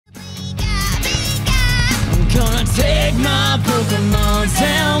take my Pokemon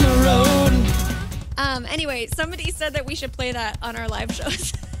down the road. Anyway, somebody said that we should play that on our live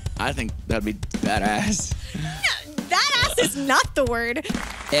shows. I think that'd be badass. Badass is not the word.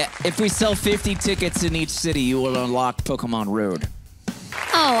 If we sell 50 tickets in each city, you will unlock Pokemon Road.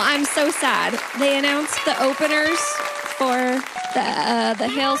 Oh, I'm so sad. They announced the openers for the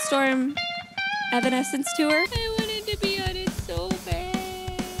Hailstorm Evanescence tour. I wanted to be on it so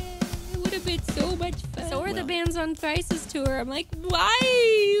bad. It would have been so much fun. So are the bands on Thrice's tour. I'm like, why,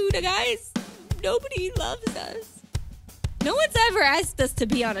 you guys? Nobody loves us. No one's ever asked us to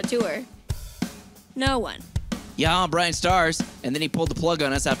be on a tour. No one. Yeah, I'm Brian Stars, and then he pulled the plug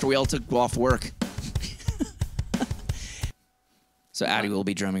on us after we all took off work. So Addie will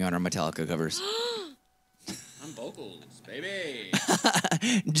be drumming on our Metallica covers. I'm vocals, baby.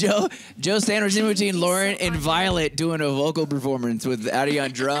 Joe Sanders in between Lauren and Violet doing a vocal performance with Addie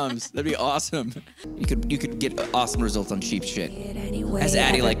on drums. That'd be awesome. You could get awesome results on cheap shit. As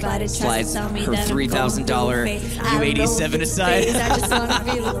Addie like slides her $3,000 U87 aside. I just want to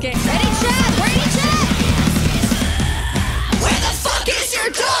be looking. Ready, Chad? Ready, Chad? Where the fuck is your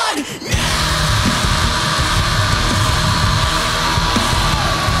dog?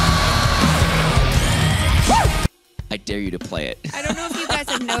 I dare you to play it. I don't know if you guys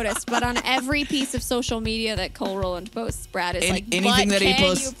have noticed, but on every piece of social media that Cole Rowland posts, Brad is like, anything that he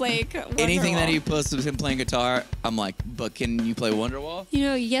posts, you play Wonderwall? Anything that he posts of him playing guitar, I'm like, but can you play Wonderwall? You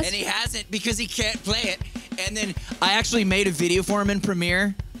know, yes. And he hasn't because he can't play it. And then I actually made a video for him in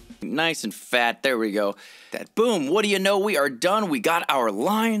Premiere. Nice and fat. There we go. That boom. What do you know? We are done. We got our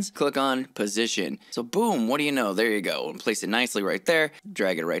lines. Click on position. So boom. What do you know? There you go. And place it nicely right there.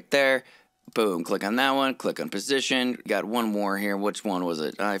 Drag it right there. Boom. Click on that one. Click on position. Got one more here. Which one was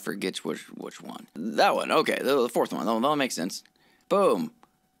it? I forget which one. That one. Okay. The fourth one. That'll make sense. Boom.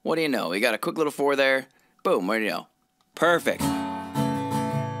 What do you know? We got a quick little 4 there. Boom. What do you know? Perfect.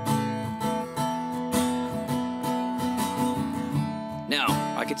 Now,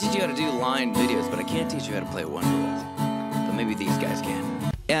 I could teach you how to do line videos, but I can't teach you how to play Wonderwall. But maybe these guys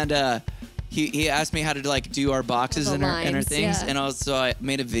can. And he asked me how to like do our boxes and our things, yeah. and so I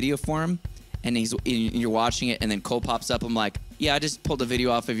made a video for him. And you're watching it, and then Cole pops up. I'm like, yeah, I just pulled a video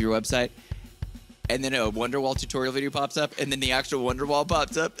off of your website. And then a Wonderwall tutorial video pops up, and then the actual Wonderwall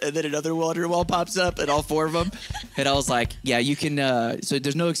pops up, and then another Wonderwall pops up, and all 4 of them. And I was like, yeah, you can, so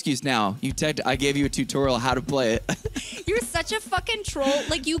there's no excuse now. I gave you a tutorial how to play it. You're such a fucking troll.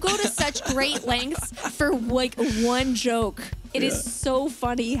 Like, you go to such great lengths for, like, one joke. It is so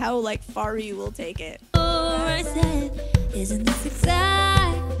funny how, like, far you will take it. Oh, I said, isn't this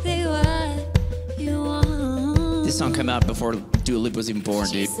exactly what you want? This song came out before Dua Lipa was even born,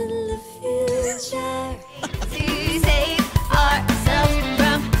 dude. To save ourselves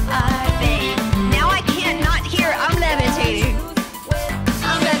from our fate. Now I can't not hear. I'm levitating.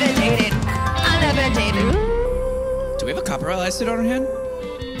 I'm levitating. I'm levitating. Do we have a copyright license on our hand?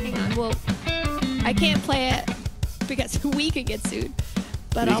 Hang on. Well, I can't play it because we could get sued.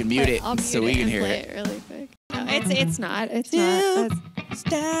 But We can mute it so we can hear play it. really quick. No, it's not. It's not.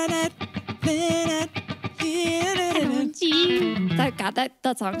 God,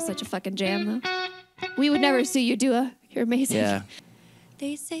 that song is such a fucking jam, though. We would never sue you, Dua. You're amazing. Yeah.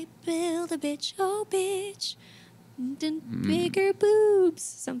 They say build a bitch, oh bitch, bigger boobs.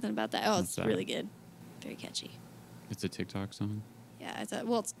 Something about that. Oh, it's really good. Very catchy. It's a TikTok song? Yeah, it's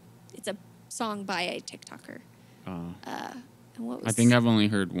a song by a TikToker. Oh. And what was I think I've only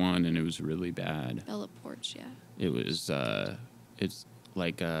heard one, and it was really bad. Bella Porch, yeah. It was, it's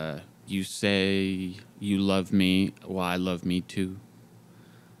like, you say you love me, well, I love me too.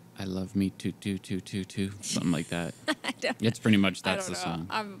 I love me too. Something like that. It's pretty much, that's the song.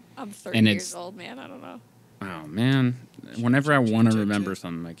 I'm 30 And years old, man. I don't know. Oh, man. Whenever I want to remember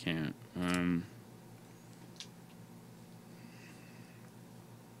something, I can't.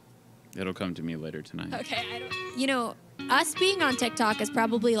 It'll come to me later tonight. Okay, you know, us being on TikTok is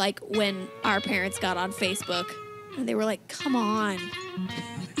probably like when our parents got on Facebook and they were like, come on.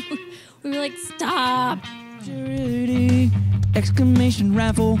 We were like, stop. Exclamation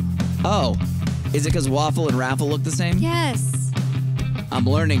raffle. Oh, is it because waffle and raffle look the same? Yes. I'm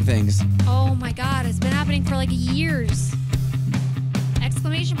learning things. Oh my God, it's been happening for like years.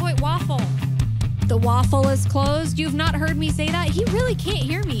 Exclamation point waffle. The waffle is closed. You've not heard me say that? He really can't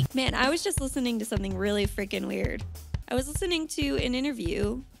hear me. Man, I was just listening to something really freaking weird. I was listening to an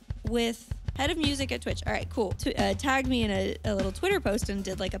interview with head of music at Twitch. All right, cool. Tagged me in a little Twitter post and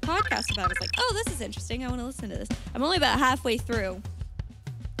did like a podcast about it. It's like, oh, this is interesting. I want to listen to this. I'm only about halfway through.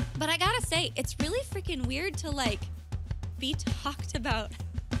 But I gotta say, it's really freaking weird to like be talked about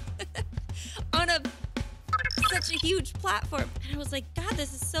on a such a huge platform. And I was like, God,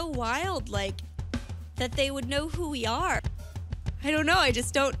 this is so wild. Like, that they would know who we are. I don't know. I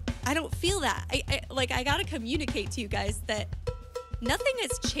don't feel that. I gotta communicate to you guys that nothing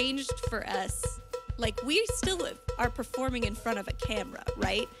has changed for us. Like, we still are performing in front of a camera,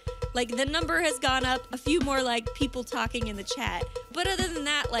 right? Like, the number has gone up, a few more, like, people talking in the chat. But other than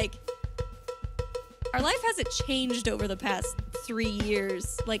that, like, our life hasn't changed over the past 3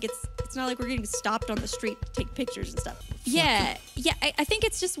 years. Like, it's not like we're getting stopped on the street to take pictures and stuff. Yeah. I think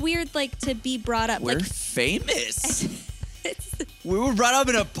it's just weird, like, to be brought up. We're like, famous. We were brought up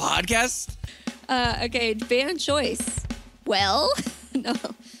in a podcast? Okay, band choice. Well, no.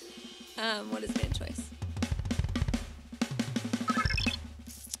 What is band choice?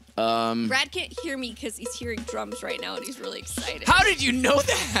 Brad can't hear me because he's hearing drums right now and he's really excited. How did you know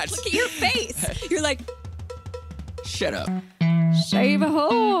that? Look at your face. You're like, shut up. Shave a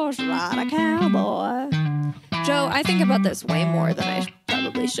horse, ride a cowboy. Joe, I think about this way more than I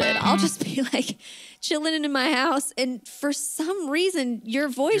probably should. I'll just be like chilling in my house, and for some reason, your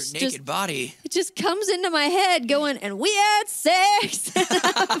voice your naked body. It just comes into my head going, and we had sex. I'm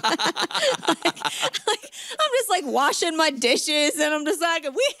just like washing my dishes, and I'm just like,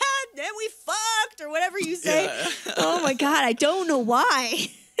 we fucked, or whatever you say. Yeah. Oh my God, I don't know why.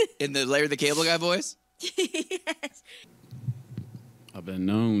 In the Larry the Cable Guy voice? Yes. I've been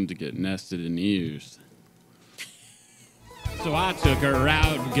known to get nested in ears. So I took her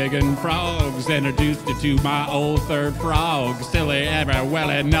out gigging frogs, introduced her to my old third frog, Silly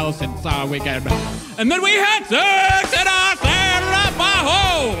Everwelly Nelson saw we get and then we had sex and I saddled up my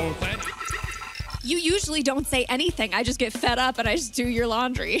hose. You usually don't say anything. I just get fed up and I just do your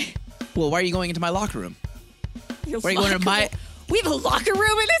laundry. Well, why are you going into my locker room? Why are you going into my... We have a locker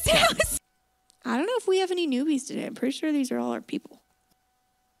room in this house? I don't know if we have any newbies today. I'm pretty sure these are all our people.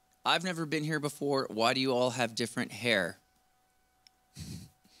 I've never been here before. Why do you all have different hair?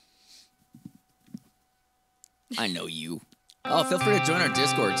 I know you. Oh, feel free to join our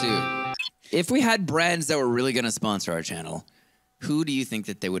Discord, too. If we had brands that were really going to sponsor our channel, who do you think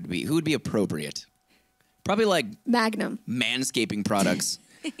that they would be? Who would be appropriate? Probably, like... Magnum. Manscaping products.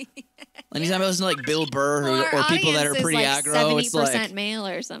 Anytime I listen to, like, Bill Burr or people that are pretty like aggro, 70% it's like... male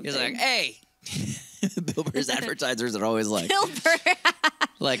or something. He's like, hey... Bill Burr's advertisers are always like... Bill Burr.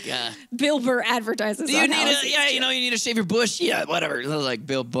 Like, Bill Burr advertises. Do you need to, yeah, you know, you need to shave your bush? Yeah, whatever. Like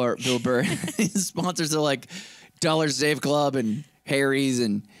Bill Burr. His sponsors are like Dollar Shave Club and Harry's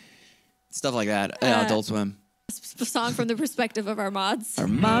and stuff like that. Adult Swim. Song from the perspective of our mods. Our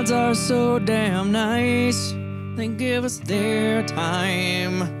mods are so damn nice. They give us their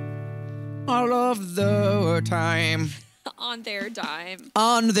time. All of the time. On their dime.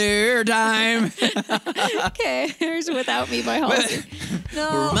 On their dime. Okay, here's Without Me by Halsey.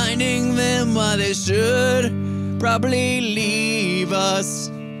 No. Reminding them why they should probably leave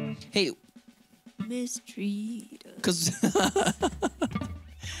us. Hey. Mistreat us. Because...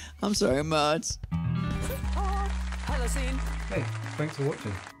 I'm sorry, mods. Halocene. Hey, thanks for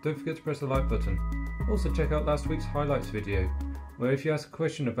watching. Don't forget to press the like button. Also check out last week's highlights video, where if you ask a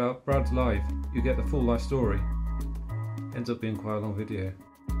question about Brad's life, you get the full life story. Ends up being quite a long video.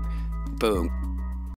 Boom.